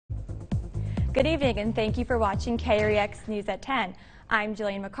Good evening and thank you for watching KREX News at 10. I'm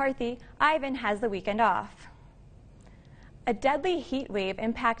Jillian McCarthy. Ivan has the weekend off. A deadly heat wave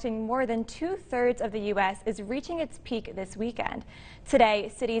impacting more than 2/3 of the U.S. is reaching its peak this weekend.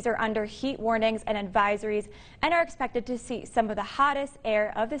 Today, cities are under heat warnings and advisories and are expected to see some of the hottest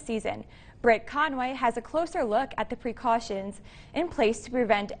air of the season. Britt Conway has a closer look at the precautions in place to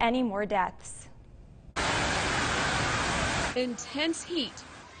prevent any more deaths. Intense heat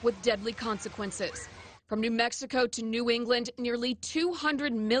with deadly consequences. From New Mexico to New England, nearly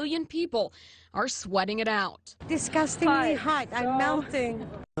 200 million people are sweating it out. Disgustingly hot. I'm melting.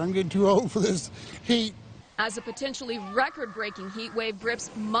 I'm getting too old for this heat. As a potentially record-breaking heat wave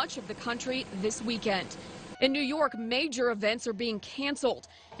grips much of the country this weekend. In New York, major events are being canceled,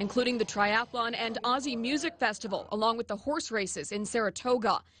 including the Triathlon and Aussie Music Festival, along with the horse races in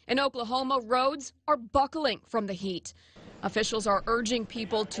Saratoga. In Oklahoma, roads are buckling from the heat. Officials are urging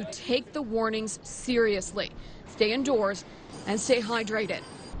people to take the warnings seriously, stay indoors, and stay hydrated.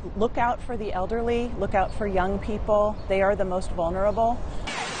 Look out for the elderly, look out for young people. They are the most vulnerable.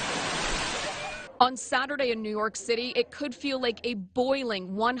 On Saturday in New York City, it could feel like a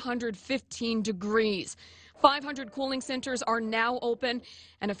boiling 115 degrees. 500 cooling centers are now open,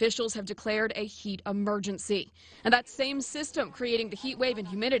 and officials have declared a heat emergency. And that same system creating the heat wave and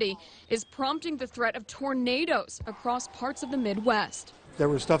humidity is prompting the threat of tornadoes across parts of the Midwest. There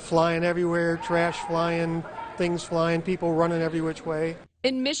was stuff flying everywhere, trash flying, things flying, people running every which way.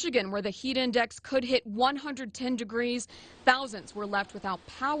 In Michigan, where the heat index could hit 110 degrees, thousands were left without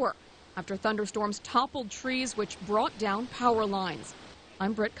power after thunderstorms toppled trees which brought down power lines.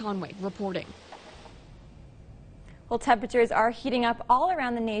 I'm Britt Conway reporting. Well, temperatures are heating up all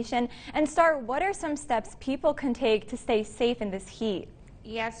around the nation. And Star, what are some steps people can take to stay safe in this heat?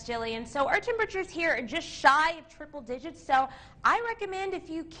 Yes, Jillian. So our temperatures here are just shy of triple digits. So I recommend, if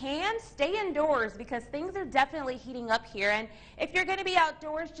you can, stay indoors because things are definitely heating up here. And if you're going to be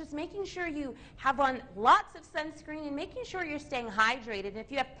outdoors, just making sure you have on lots of sunscreen and making sure you're staying hydrated. And if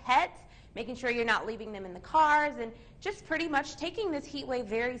you have pets, making sure you're not leaving them in the cars and just pretty much taking this heat wave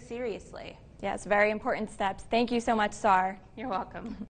very seriously. Yes, very important steps. Thank you so much, Star. You're welcome.